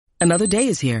Another day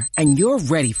is here, and you're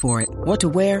ready for it. What to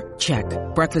wear? Check.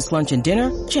 Breakfast, lunch, and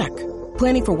dinner? Check.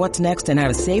 Planning for what's next and how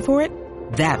to save for it?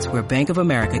 That's where Bank of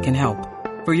America can help.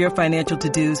 For your financial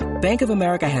to-dos, Bank of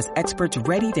America has experts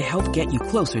ready to help get you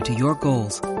closer to your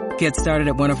goals. Get started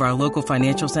at one of our local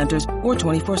financial centers or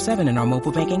 24/7 in our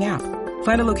mobile banking app.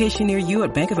 Find a location near you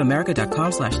at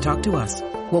bankofamerica.com/talktous.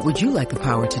 What would you like the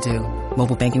power to do?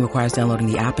 Mobile banking requires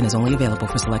downloading the app and is only available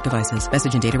for select devices.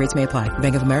 Message and data rates may apply.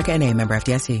 Bank of America NA, member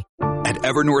FDIC. At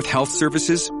Evernorth Health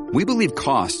Services, we believe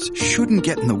costs shouldn't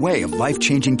get in the way of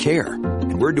life-changing care,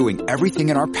 and we're doing everything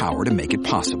in our power to make it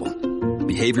possible.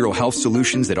 Behavioral health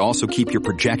solutions that also keep your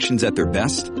projections at their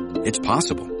best? It's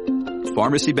possible.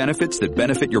 Pharmacy benefits that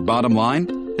benefit your bottom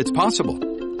line? It's possible.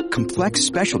 Complex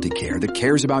specialty care that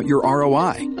cares about your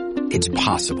ROI? It's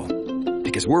possible.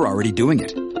 Because we're already doing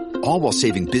it. All while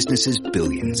saving businesses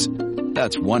billions.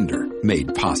 That's Wonder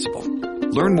made possible.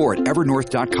 Learn more at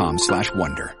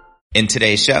evernorth.com/wonder. In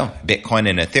today's show, Bitcoin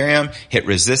and Ethereum hit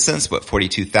resistance with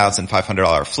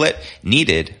 $42,500 flip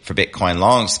needed for Bitcoin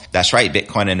longs. That's right,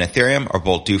 Bitcoin and Ethereum are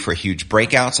both due for huge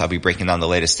breakouts. I'll be breaking down the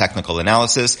latest technical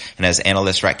analysis. And as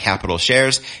analyst Rec Capital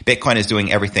shares, Bitcoin is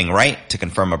doing everything right to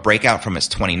confirm a breakout from its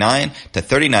 $29,000 to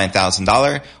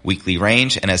 $39,000 weekly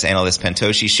range. And as analyst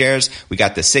Pentoshi shares, we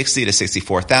got the $60,000 to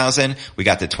 $64,000. We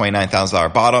got the $29,000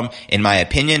 bottom. In my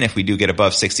opinion, if we do get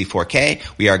above 64K,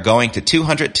 we are going to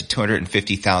 $200,000 to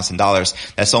 $250,000.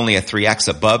 That's only a 3x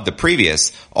above the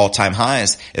previous all-time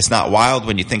highs. It's not wild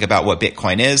when you think about what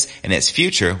Bitcoin is and its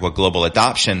future with global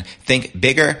adoption. Think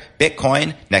bigger.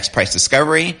 Bitcoin, next price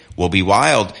discovery, will be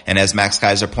wild. And as Max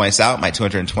Kaiser points out, my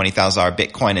 $220,000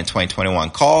 Bitcoin in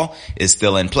 2021 call is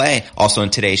still in play. Also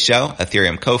in today's show,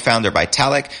 Ethereum co-founder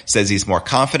Vitalik says he's more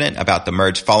confident about the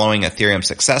merge following Ethereum's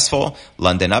successful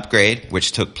London upgrade,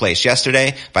 which took place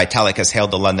yesterday. Vitalik has hailed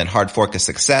the London hard fork a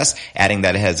success, adding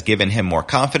that it has given him more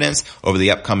confidence over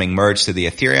the upcoming merge to the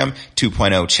Ethereum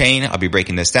 2.0 chain. I'll be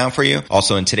breaking this down for you.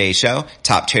 Also in today's show,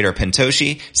 top trader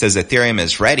Pentoshi says Ethereum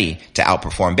is ready to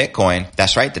outperform Bitcoin.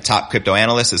 That's right, the top crypto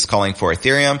analyst is calling for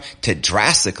Ethereum to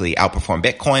drastically outperform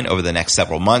Bitcoin over the next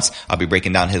several months. I'll be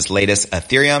breaking down his latest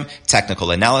Ethereum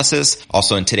technical analysis.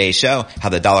 Also in today's show, how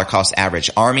the dollar cost average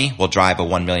army will drive a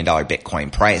 $1 million Bitcoin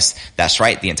price. That's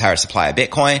right, the entire supply of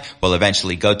Bitcoin will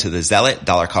eventually go to the zealot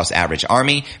dollar cost average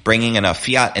army, bringing enough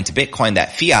fiat into Bitcoin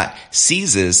that fiat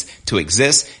ceases to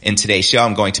exist. In today's show,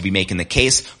 I'm going to be making the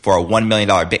case for a $1 million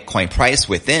Bitcoin price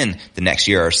within the next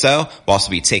year or so. We'll also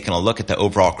be taking a look at the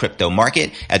overall crypto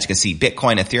market. As you can see,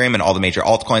 Bitcoin, Ethereum, and all the major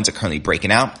altcoins are currently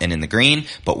breaking out and in the green.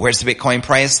 But where's the Bitcoin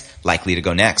price likely to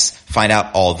go next? Find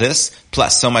out all this,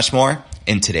 plus so much more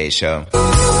in today's show.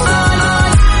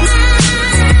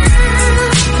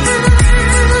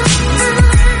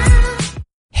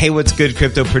 Hey, what's good,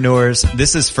 cryptopreneurs?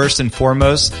 This is first and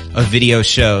foremost a video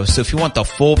show. So if you want the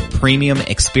full premium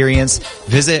experience,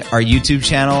 visit our YouTube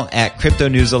channel at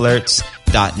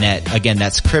cryptonewsalerts.net. Again,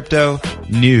 that's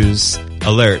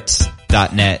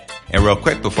cryptonewsalerts.net. And real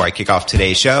quick, before I kick off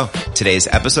today's show, today's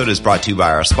episode is brought to you by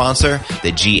our sponsor,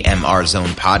 the GMR Zone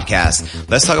podcast.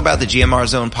 Let's talk about the GMR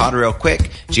Zone pod real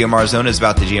quick. GMR Zone is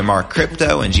about the GMR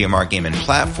crypto and GMR gaming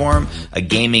platform, a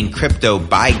gaming crypto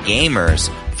by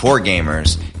gamers for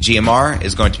gamers. GMR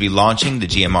is going to be launching the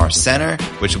GMR Center,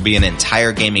 which will be an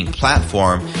entire gaming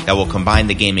platform that will combine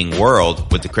the gaming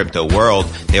world with the crypto world.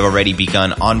 They've already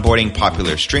begun onboarding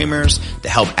popular streamers to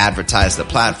help advertise the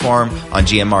platform. On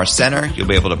GMR Center, you'll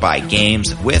be able to buy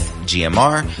games with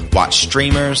GMR, watch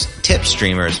streamers, tip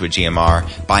streamers with GMR,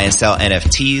 buy and sell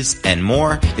NFTs, and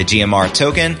more. The GMR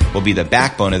token will be the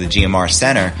backbone of the GMR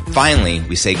Center. Finally,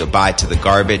 we say goodbye to the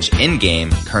garbage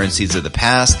in-game currencies of the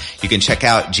past. You can check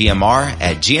out GMR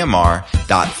at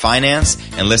gmr.finance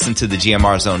and listen to the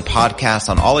GMR Zone podcast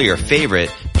on all of your favorite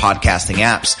podcasting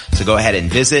apps. So go ahead and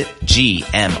visit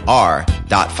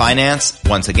gmr.finance.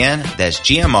 Once again, that's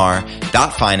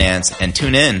gmr.finance, and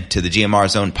tune in to the GMR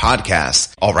Zone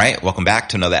podcast. All right, welcome back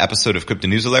to another episode of Crypto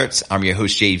News Alerts. I'm your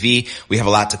host, JV. We have a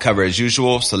lot to cover as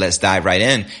usual, so let's dive right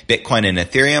in. Bitcoin and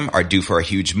Ethereum are due for a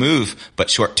huge move, but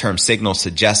short-term signals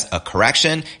suggest a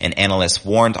correction, and analysts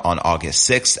warned on August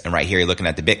 6th. And right here, you're looking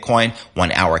at the Bitcoin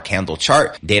 1-hour candle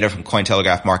chart. Data from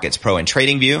Cointelegraph Markets Pro and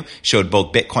TradingView showed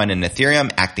both Bitcoin and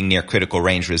Ethereum acting near critical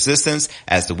range resistance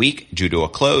as the week drew to a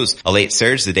close. A late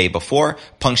surge the day before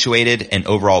punctuated an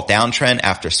overall downtrend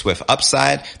after swift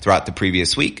upside throughout the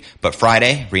previous week, but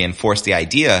Friday reinforced the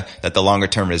idea that the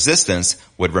longer-term resistance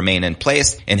would remain in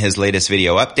place. In his latest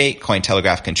video update,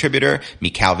 Cointelegraph contributor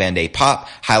Mikhail van de Poppe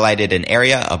highlighted an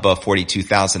area above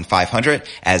 42,500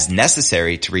 as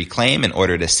necessary to reclaim in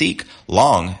order to seek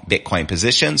long Bitcoin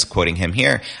positions. Quoting him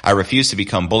here, "I refuse to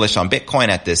become bullish on Bitcoin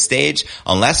at this stage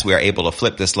unless we are able to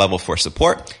flip this level for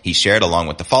support." He shared along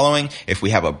with the following: "If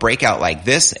we have a breakout like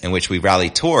this in which we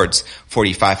rally towards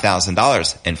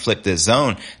 $45,000 and flip this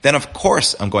zone, then of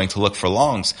course I'm going to look for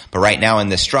longs. But right now in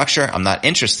this structure, I'm not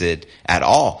interested at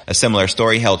all." A similar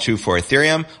story held true for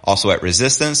Ethereum, also at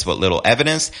resistance, but little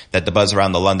evidence that the buzz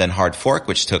around the London hard fork,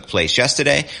 which took place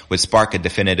yesterday, would spark a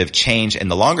definitive change in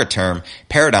the longer term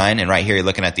paradigm. And right here you're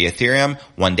looking at the Ethereum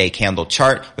one-day candle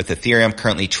chart, with Ethereum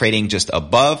currently trading just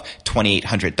above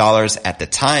 $2,800 at the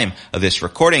time of this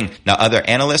recording. Now other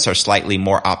analysts are slightly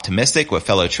more optimistic, with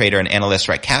fellow trader and analyst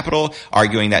Rec Capital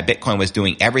arguing that Bitcoin was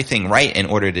doing everything right in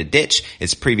order to ditch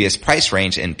its previous price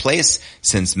range in place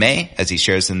since May. As he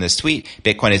shares in this tweet,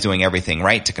 Bitcoin is doing everything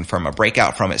right to confirm a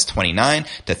breakout from its $29,000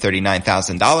 to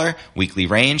 $39,000 weekly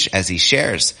range, as he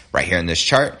shares right here in this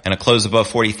chart. And a close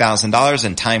above $40,000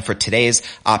 in time for today's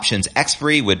options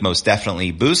expiry would most definitely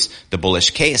boost the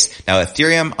bullish case. Now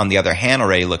Ethereum, on the other hand,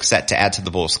 already looks set to add to the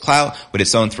bull's clout with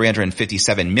its own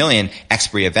 357 million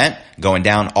expiry event going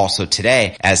down also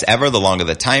today. As ever, the longer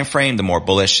the time frame, the more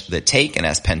bullish the take. And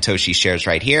as Pentoshi shares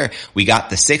right here, we got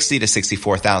the $60,000 to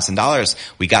 $64,000.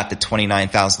 We got the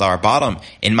 $29,000 bottom.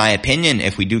 In my opinion,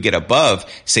 if we do get above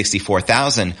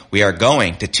 64,000, we are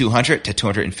going to $200,000 to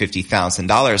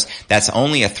 $250,000. That's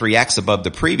only a 3x above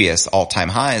the previous all-time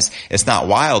highs. It's not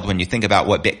wild when you think about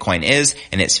what Bitcoin is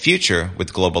and its future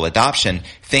with global adoption.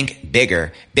 Think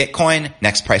bigger. Bitcoin,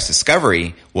 next price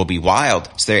discovery, will be wild.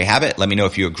 So there you have it. Let me know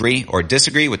if you agree or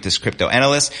disagree with this crypto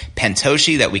analyst,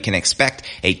 Pentoshi, that we can expect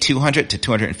a $200,000 to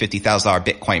 $250,000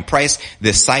 Bitcoin price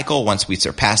this cycle once we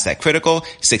surpass that critical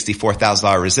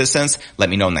 $64,000 resistance. Let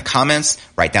me know in the comments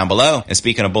right down below. And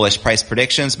speaking of bullish price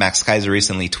predictions, Max Kaiser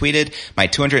recently tweeted, "My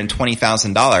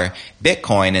 $220,000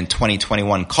 Bitcoin in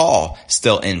 2021 call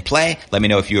still in play." Let me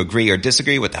know if you agree or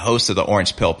disagree with the host of the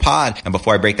Orange Pill Pod. And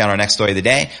before I break down our next story of the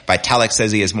day, Vitalik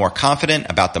says he is more confident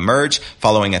about the merge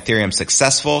following Ethereum's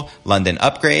successful London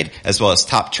upgrade, as well as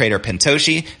top trader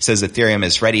Pentoshi says Ethereum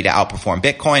is ready to outperform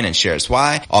Bitcoin and shares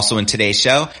why. Also in today's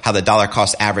show, how the dollar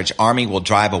cost average army will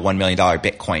drive a $1 million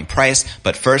Bitcoin price.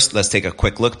 But first, let's take a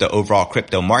quick look at the overall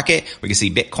crypto market. We can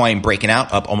see Bitcoin breaking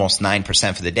out up almost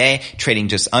 9% for the day, trading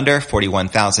just under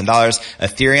 $41,000.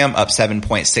 Ethereum up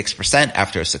 7.6%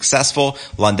 after a successful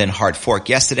London hard fork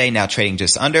yesterday, now trading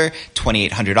just under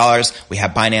 $2,800. We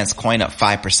have Binance Coin up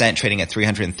 5%, trading at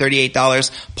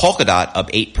 $338. Polkadot up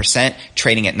 8%,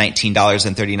 trading at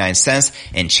 $19.39.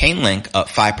 And Chainlink up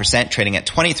 5%, trading at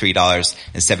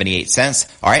 $23.78.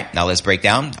 All right, now let's break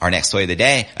down our next story of the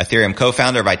day. Ethereum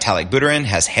co-founder Vitalik Buterin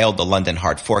has hailed the London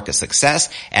hard fork a success,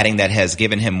 adding that it has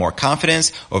given him more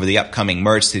confidence over the upcoming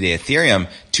merge to the Ethereum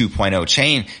 2.0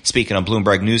 chain. Speaking of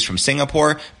Bloomberg News from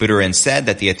Singapore, Buterin said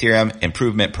that the Ethereum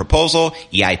Improvement Proposal,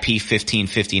 EIP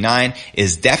 1559,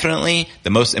 is definitely the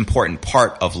most important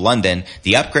part of London.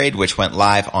 The upgrade, which went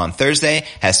live on Thursday,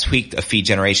 has tweaked a fee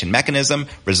generation mechanism,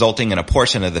 resulting in a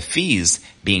portion of the fees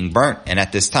being burnt. And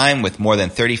at this time, with more than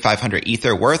 3,500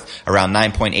 Ether worth around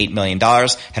 $9.8 million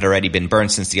had already been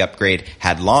burned since the upgrade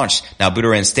had launched. Now,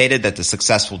 Buterin stated that the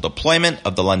successful deployment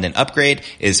of the London upgrade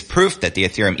is proof that the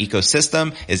Ethereum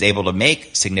ecosystem is able to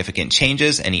make significant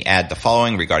changes. And he added the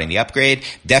following regarding the upgrade: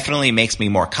 "Definitely makes me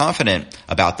more confident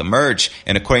about the merge.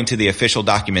 And according to the official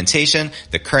documentation,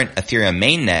 the current Ethereum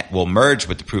mainnet will merge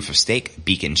with the proof of stake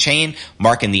Beacon chain,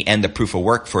 marking the end of proof of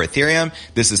work for Ethereum.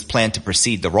 This is planned to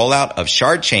precede the rollout of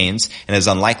shard chains and is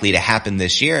unlikely to happen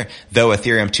this year, though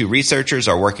Ethereum 2 researchers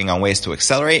are working on ways to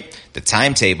accelerate the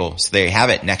timetable." So there you have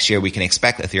it. Next year we can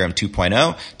expect Ethereum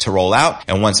 2.0 to roll out,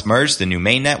 and once merged, the new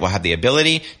mainnet will have the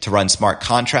ability to run smart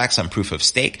contracts on proof of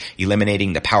stake,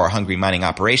 eliminating the power-hungry mining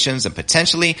operations and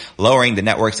potentially lowering the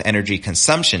network's energy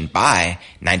consumption by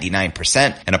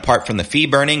 99%. And apart from the fee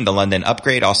burning, the London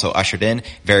upgrade also ushered in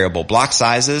variable block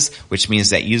sizes, which means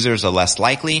that users are less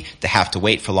likely to have to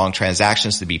wait for long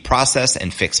transactions to be processed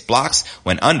and fixed blocks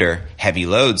when under heavy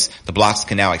loads. The blocks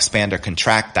can now expand or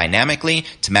contract dynamically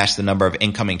to match the number of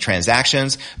incoming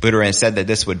transactions. Buterin said that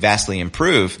this would vastly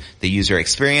improve the user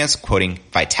experience, quoting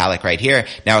Vitalik right here.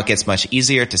 Now it gets much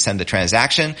easier to send the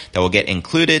transaction that will get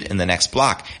included in the next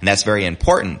block, and that's very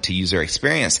important to user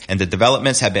experience. And the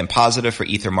developments have been positive for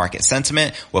Ether market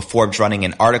sentiment, with Forbes running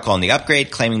an article on the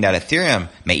upgrade claiming that Ethereum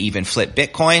may even flip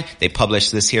Bitcoin. They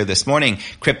published this here this morning.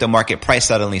 Crypto market price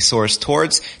suddenly soars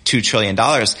towards $2 trillion.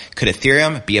 Could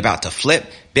Ethereum be about to flip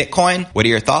Bitcoin? What are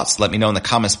your thoughts? Let me know in the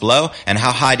comments below. And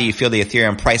how high do you feel the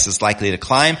Ethereum price is likely to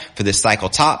climb for this cycle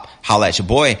top? Holla at your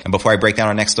boy. And before I break down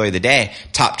our next story of the day,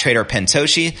 top trader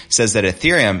Pentoshi says that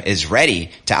Ethereum is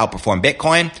ready to outperform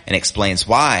Bitcoin and explains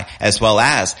why, as well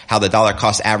as how the dollar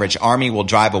cost average army will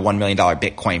drive a $1 million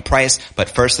Bitcoin price. But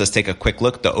first, let's take a quick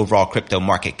look at the overall crypto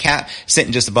market cap,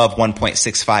 sitting just above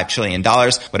 $1.65 trillion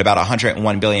with about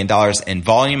 $101 billion in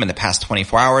volume in the past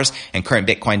 24 hours. And current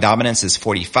Bitcoin dominance is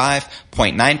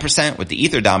 45.9%, with the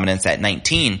Ether dominance at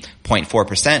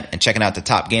 19.4%. And checking out the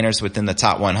top gainers within the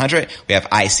top 100, we have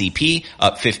ICP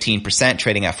up 15%,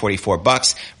 trading at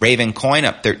 $44. Raven Coin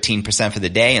up 13% for the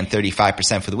day and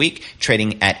 35% for the week,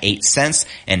 trading at 8 cents.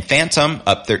 And Phantom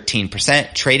up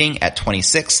 13%, trading at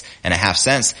 26.5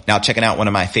 cents. Now checking out one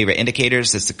of my favorite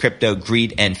indicators, it's the Crypto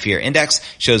Greed and Fear Index.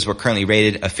 Shows we're currently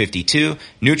rated a 52.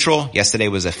 Neutral, yesterday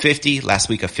was a 50, last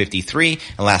week a 53,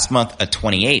 and last month a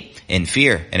 28 in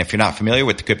fear. And if you're not familiar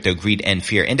with the Crypto Greed and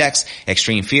Fear Index,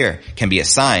 extreme fear can be a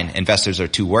sign investors are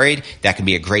too worried. That can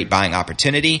be a great buying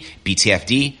opportunity.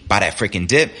 BTFD, buy that freaking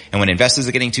dip. And when investors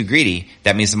are getting too greedy,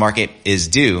 that means the market is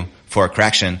due for a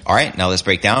correction. All right, now let's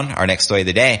break down our next story of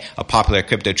the day. A popular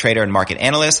crypto trader and market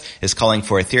analyst is calling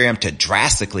for Ethereum to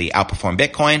drastically outperform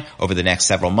Bitcoin over the next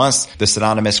several months. This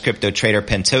anonymous crypto trader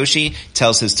Pentoshi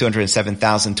tells his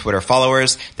 207,000 Twitter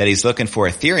followers that he's looking for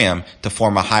Ethereum to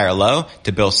form a higher low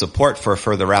to build support for a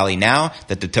further rally now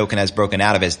that the token has broken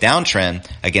out of its downtrend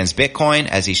against Bitcoin.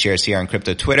 As he shares here on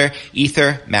crypto Twitter,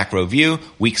 Ether macro view,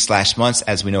 weeks/months,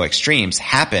 as we know extremes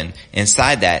happen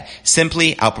inside that,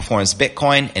 simply outperforms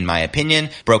Bitcoin in my opinion,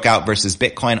 broke out versus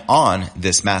Bitcoin on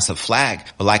this massive flag.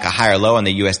 But like a higher low on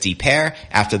the USD pair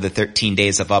after the 13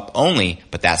 days of up only,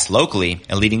 but that's locally,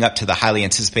 and leading up to the highly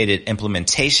anticipated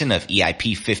implementation of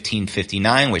EIP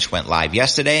 1559, which went live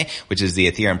yesterday, which is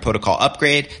the Ethereum protocol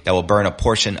upgrade that will burn a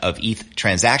portion of ETH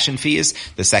transaction fees.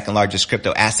 The second largest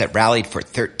crypto asset rallied for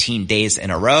 13 days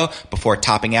in a row before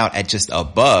topping out at just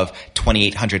above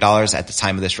 $2,800 at the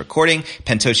time of this recording.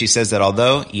 Pentoshi says that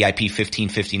although EIP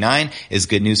 1559 is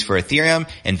good news for Ethereum,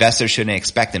 investors shouldn't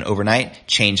expect an overnight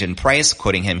change in price.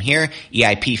 Quoting him here,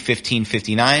 EIP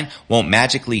 1559 won't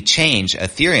magically change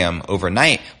Ethereum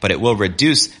overnight, but it will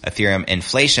reduce Ethereum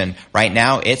inflation. Right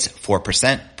now, it's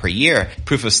 4% per year.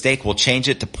 Proof of stake will change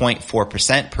it to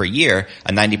 0.4% per year,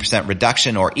 a 90%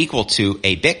 reduction or equal to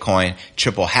a Bitcoin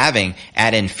triple halving.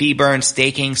 Add in fee burn,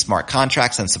 staking, smart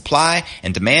contracts, and supply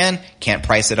and demand. Can't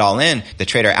price it all in. The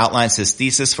trader outlines his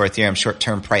thesis for Ethereum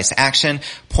short-term price action,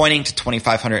 pointing to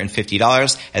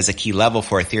 $2,550 as a key level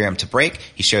for Ethereum to break.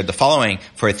 He shared the following.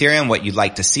 For Ethereum, what you'd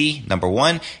like to see: number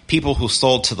one, people who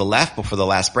sold to the left before the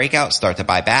last breakout start to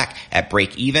buy back at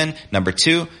break even. Number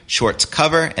two, shorts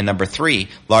cover. And number three,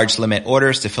 large limit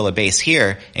orders to fill a base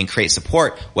here and create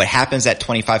support. What happens at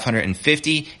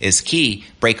 2,550 is key.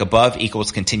 Break above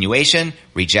equals continuation.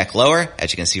 Reject lower,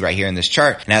 as you can see right here in this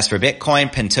chart. And as for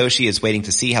Bitcoin, Pentoshi is waiting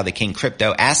to see how the King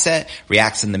crypto asset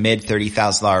reacts in the mid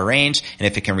 $30,000 range, and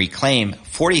if it can reclaim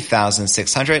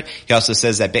 40,600. He also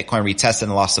says that Bitcoin retested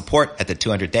and lost support at the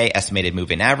 200-day estimated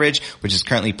moving average, which is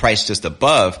currently priced just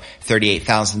above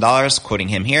 $38,000. Quoting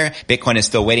him here, Bitcoin is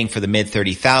still waiting for the mid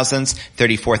 30,000s,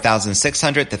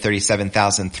 34,600 to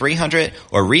 37,300,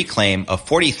 or reclaim of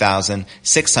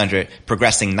 40,600,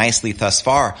 progressing nicely thus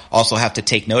far. Also have to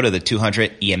take note of the 200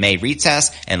 EMA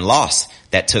retest and loss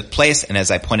that took place. And as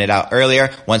I pointed out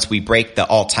earlier, once we break the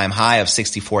all-time high of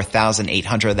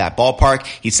 64,800, that ballpark,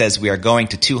 he says we are going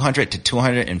to $200,000 to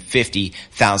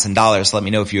 $250,000. Let me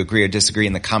know if you agree or disagree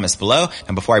in the comments below.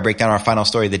 And before I break down our final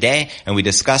story of the day and we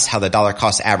discuss how the dollar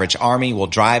cost average army will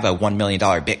drive a $1 million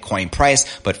Bitcoin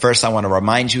price, but first I want to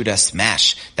remind you to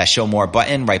smash that show more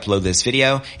button right below this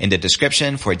video in the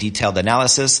description for a detailed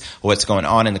analysis of what's going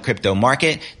on in the crypto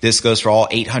market. This goes for all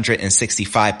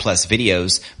 865 plus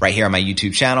videos right here on my YouTube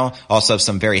channel. Also have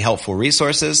some very helpful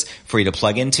resources for you to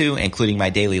plug into, including my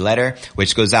daily letter,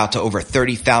 which goes out to over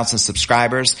 30,000 subscribers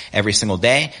subscribers every single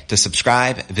day. To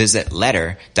subscribe, visit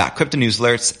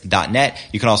letter.cryptonewsalerts.net.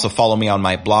 You can also follow me on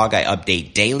my blog. I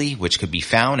update daily, which could be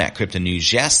found at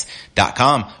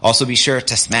cryptonewsyes.com. Also be sure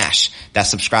to smash that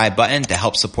subscribe button to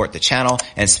help support the channel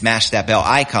and smash that bell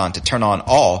icon to turn on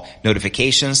all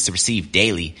notifications to receive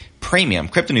daily premium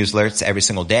crypto news alerts every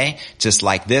single day, just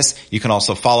like this. You can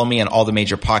also follow me on all the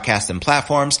major podcasting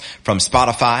platforms, from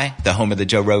Spotify, the home of the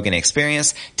Joe Rogan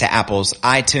Experience, to Apple's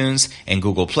iTunes and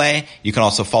Google Play. You can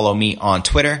also follow me on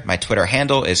Twitter. My Twitter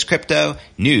handle is Crypto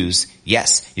News.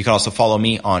 Yes, you can also follow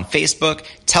me on Facebook,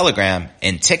 Telegram,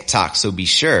 and TikTok, so be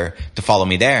sure to follow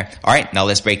me there. All right, now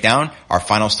let's break down our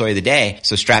final story of the day.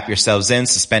 So strap yourselves in,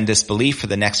 suspend disbelief for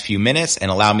the next few minutes, and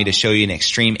allow me to show you an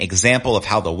extreme example of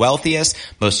how the wealthiest,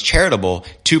 most charitable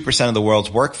 2% of the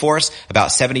world's workforce,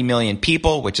 about 70 million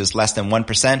people, which is less than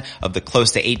 1% of the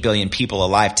close to 8 billion people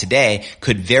alive today,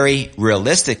 could very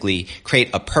realistically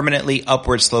create a permanently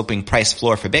upward sloping price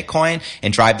floor for Bitcoin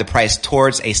and drive the price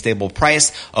towards a stable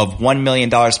price of $1 million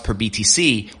per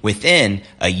BTC within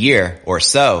a year or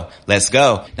so. Let's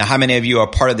go. Now, how many of you are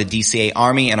part of the DCA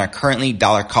Army and are currently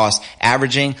dollar cost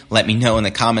averaging? Let me know in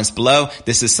the comments below.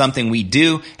 This is something we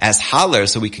do as hodlers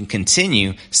so we can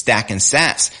continue stacking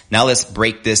sats. Now let's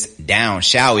break this down,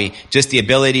 shall we? Just the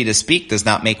ability to speak does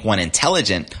not make one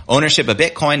intelligent. Ownership of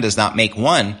Bitcoin does not make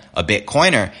one a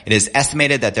Bitcoiner. It is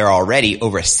estimated that there are already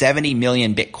over 70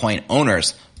 million Bitcoin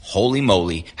owners. Holy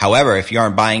moly. However, if you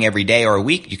aren't buying every day or a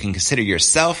week, you can consider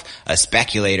yourself a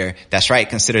speculator. That's right.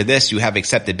 Consider this. You have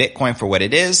accepted Bitcoin for what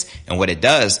it is and what it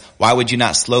does. Why would you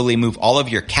not slowly move all of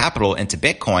your capital into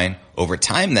Bitcoin over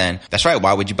time then? That's right.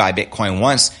 Why would you buy Bitcoin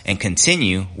once and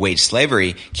continue wage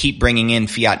slavery? Keep bringing in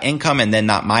fiat income and then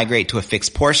not migrate to a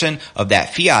fixed portion of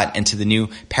that fiat into the new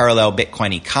parallel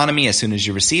Bitcoin economy as soon as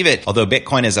you receive it. Although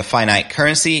Bitcoin is a finite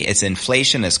currency, its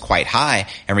inflation is quite high.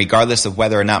 And regardless of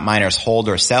whether or not miners hold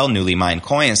or sell newly mined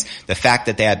coins, the fact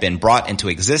that they have been brought into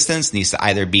existence needs to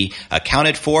either be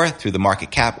accounted for through the market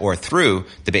cap or through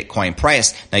the Bitcoin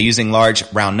price. Now, using large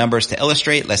round numbers to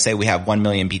illustrate, let's say we have 1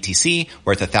 million BTC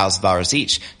worth $1,000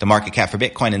 each. The market cap for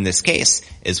Bitcoin in this case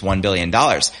is $1 billion.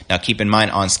 Now keep in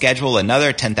mind, on schedule,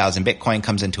 another 10,000 Bitcoin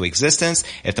comes into existence.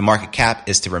 If the market cap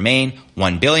is to remain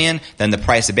 $1 billion, then the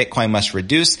price of Bitcoin must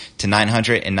reduce to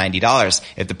 $990.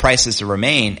 If the price is to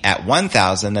remain at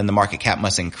 1,000, then the market cap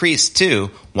must increase to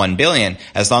 $1 billion.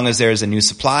 As long as there is a new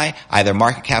supply, either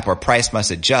market cap or price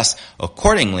must adjust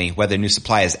accordingly, whether new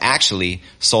supply is actually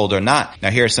sold or not.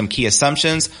 Now here are some key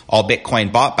assumptions. All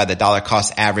Bitcoin bought by the dollar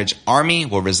cost average army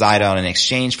will reside on an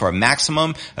exchange for a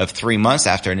maximum of 3 months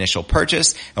after initial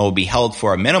purchase and will be held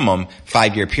for a minimum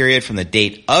 5-year period from the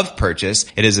date of purchase.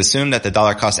 It is assumed that the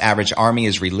dollar cost average army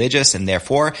is religious and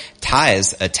therefore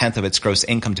tithes 1/10 of its gross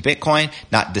income to Bitcoin,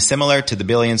 not dissimilar to the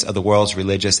billions of the world's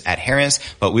religious adherents,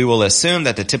 but we will assume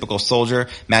that the typical soldier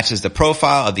matches the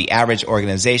profile of the average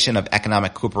organization of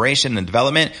economic cooperation and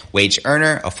development wage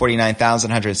earner of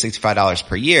 $49,165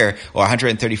 per year or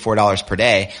 $134 per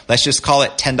day. Let's just call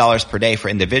it $10 per day for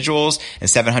individuals and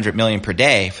 $700 million per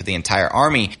day for the entire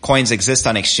army. Coins exist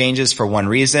on exchanges for one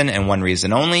reason and one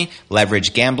reason only: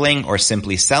 leverage gambling or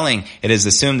simply selling. It is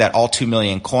assumed that all 2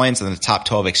 million coins on the top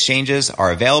 12 exchanges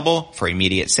are available for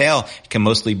immediate sale. It can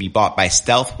mostly be bought by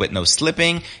stealth with no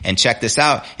slipping. And check this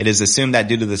out. It is assumed that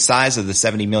due to the size of the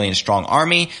 70 million strong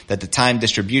army, that the time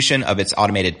distribution of its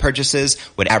automated purchases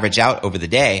would average out over the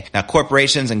day. Now,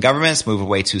 corporations and governments move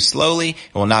away too slowly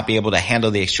and will not be able to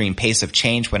handle the extreme pace of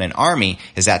change when an army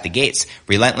is at the gates,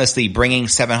 relentlessly bringing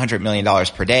 $700 million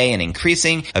per day and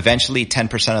increasing. Eventually,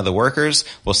 10% of the workers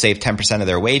will save 10% of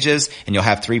their wages, and you'll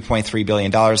have $3.3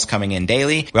 billion coming in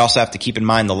daily. We also have to keep in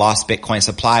mind the lost Bitcoin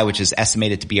supply, which is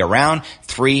estimated to be around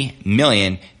 3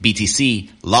 million BTC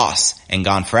lost and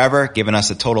gone forever, giving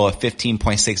us a total of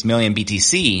 15.6 million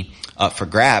BTC up for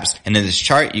grabs. And in this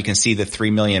chart, you can see the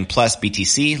 3 million plus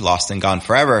BTC lost and gone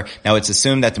forever. Now, it's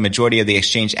assumed that the majority of the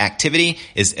exchange activity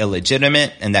is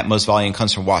illegitimate and that most volume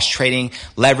comes from wash trading,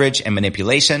 leverage, and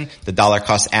manipulation. The dollar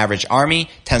cost average army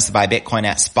tends to buy Bitcoin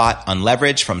at spot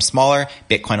unleveraged from smaller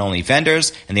Bitcoin-only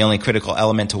vendors, and the only critical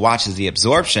element to watch is the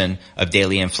absorption of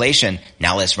daily inflation.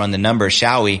 Now let's run the numbers,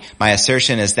 shall we? My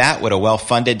assertion is that with a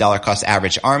well-funded dollar cost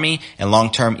average army and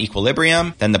long-term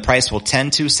equilibrium, then the price will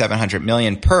tend to 700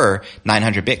 million per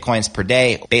 900 Bitcoins per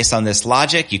day. Based on this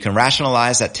logic, you can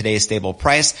rationalize that today's stable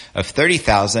price of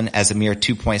 30,000 as a mere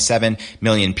 2.7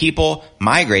 million people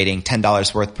migrating $10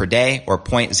 jobs worth per day, or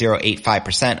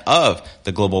 0.085% of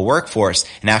the global workforce.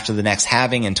 And after the next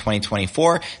halving in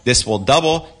 2024, this will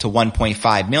double to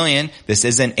 1.5 million. This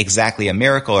isn't exactly a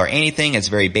miracle or anything. It's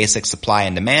very basic supply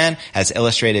and demand, as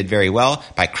illustrated very well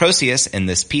by Croesus in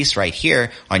this piece right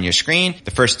here on your screen.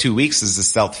 The first 2 weeks is the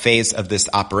stealth phase of this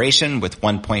operation with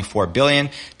 1.4 billion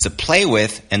to play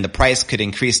with, and the price could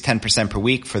increase 10% per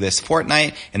week for this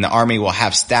fortnight, and the army will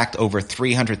have stacked over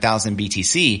 300,000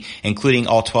 BTC, including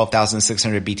all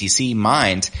 12,600 BTC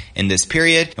mined in this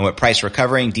period. And with price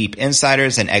recovering, deep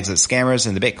insiders and exit scammers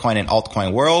in the Bitcoin and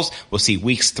altcoin worlds will see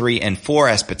weeks 3 and 4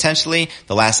 as potentially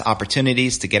the last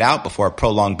opportunities to get out before a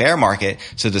prolonged bear market.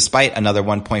 So despite another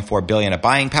 1.4 billion of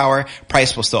buying power,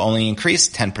 price will still only increase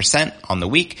 10% on the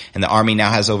week, and the army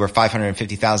now has over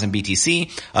 550,000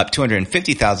 BTC, up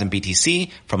 250,000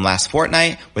 BTC from last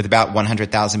fortnight, with about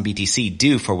 100,000 BTC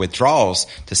due for withdrawals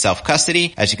to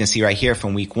self-custody, as you can see right here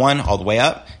from week 1 all the way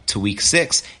up to week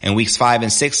 6, and weeks 5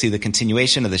 and 6 see the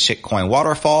continuation of the shitcoin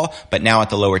waterfall, but now at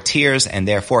the lower tiers, and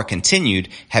therefore continued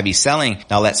heavy selling.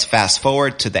 Now let's fast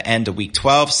forward to the end of week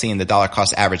 12, seeing the dollar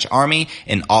cost average army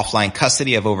in offline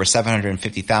custody of over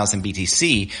 750,000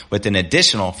 BTC, with an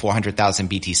additional 400,000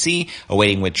 BTC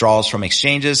awaiting withdrawals from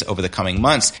exchanges over the coming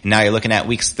months. And now you're looking at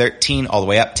weeks 13 all the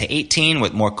way up to 18,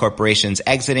 with more corporations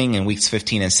exiting in weeks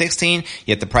 15 and 16,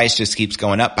 yet the price just keeps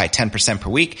going up by 10% per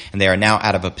week, and they are now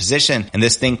out of a position, and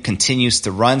this thing continues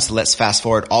to run. So let's fast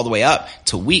forward all the way up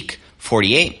to week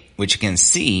 48, which you can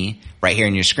see right here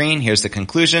on your screen. Here's the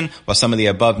conclusion. While some of the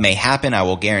above may happen, I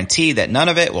will guarantee that none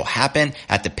of it will happen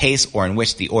at the pace or in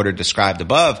which the order described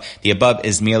above. The above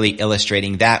is merely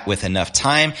illustrating that with enough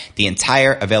time, the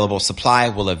entire available supply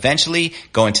will eventually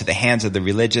go into the hands of the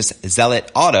religious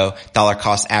zealot auto dollar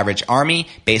cost average army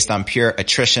based on pure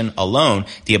attrition alone.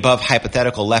 The above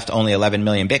hypothetical left only 11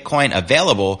 million Bitcoin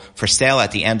available for sale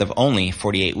at the end of only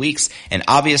 48 weeks. And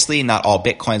obviously not all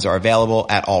Bitcoins are available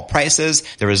at all prices.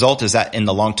 The result is that in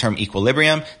the long-term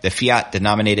equilibrium, the fiat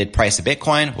denominated price of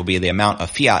Bitcoin will be the amount of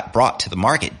fiat brought to the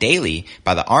market daily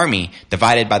by the army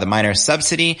divided by the miner's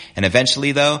subsidy, and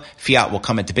eventually though, fiat will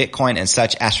come into Bitcoin in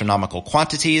such astronomical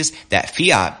quantities that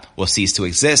fiat will cease to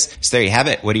exist. So there you have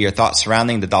it. What are your thoughts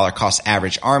surrounding the dollar cost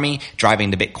average army driving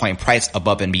the Bitcoin price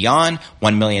above and beyond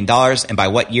 $1 million? And by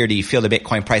what year do you feel the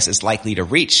Bitcoin price is likely to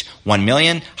reach 1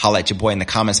 million? Holla at your boy in the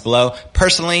comments below.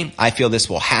 Personally, I feel this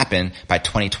will happen by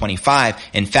 2025.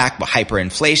 In fact, with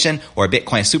hyperinflation or a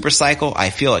Bitcoin super cycle,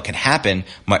 I feel it can happen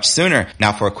much sooner.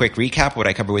 Now for a quick recap, what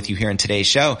I cover with you here in today's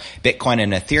show: Bitcoin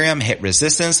and Ethereum hit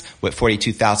resistance with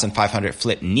 42,500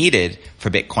 flip needed for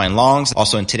Bitcoin longs.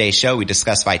 Also in today's show, we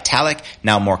discussed Vitalik,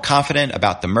 now more confident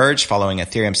about the merge following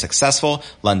Ethereum's successful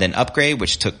London upgrade,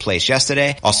 which took place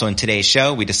yesterday. Also in today's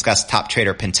show, we discussed top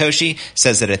trader Pintoshi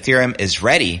says that Ethereum is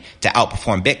ready to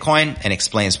outperform Bitcoin and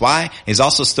explains why. He's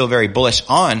also still very bullish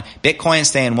on Bitcoin,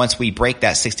 saying once we break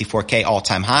that 64K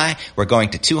all-time high, we're going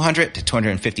to $200,000 to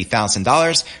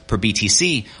 $250,000 per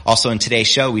BTC. Also in today's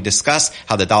show, we discuss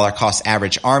how the dollar cost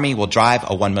average army will drive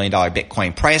a $1 million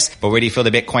Bitcoin price. But where do you feel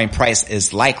the Bitcoin price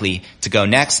is likely to go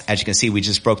next? As you can see, we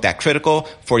just broke that critical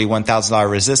 $41,000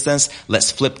 resistance.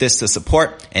 Let's flip this to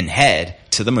support and head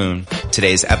to the moon.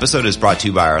 Today's episode is brought to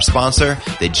you by our sponsor,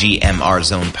 the GMR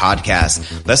Zone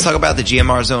podcast. Let's talk about the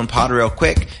GMR Zone pod real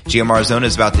quick. GMR Zone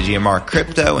is about the GMR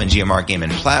crypto and GMR gaming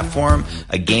platform,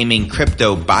 a gaming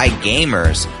crypto by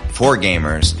gamers for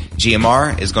gamers.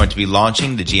 GMR is going to be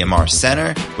launching the GMR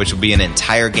Center, which will be an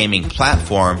entire gaming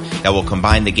platform that will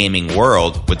combine the gaming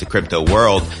world with the crypto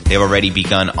world. They've already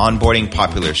begun onboarding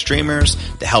popular streamers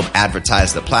to help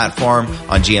advertise the platform.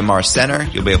 On GMR Center,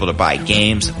 you'll be able to buy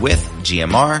games with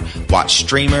GMR, watch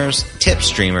streamers, tip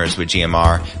streamers with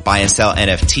GMR, buy and sell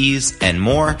NFTs, and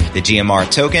more. The GMR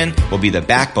token will be the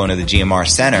backbone of the GMR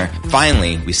Center.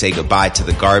 Finally, we say goodbye to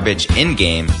the garbage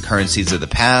in-game currencies of the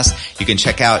past. You can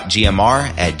check out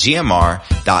GMR at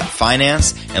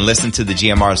gmr.finance and listen to the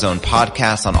GMR Zone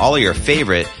podcast on all of your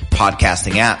favorite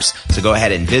podcasting apps. So go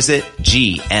ahead and visit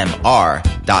gmr.finance.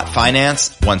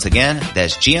 Once again,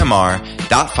 that's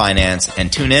gmr.finance,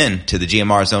 and tune in to the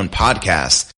GMR Zone podcast.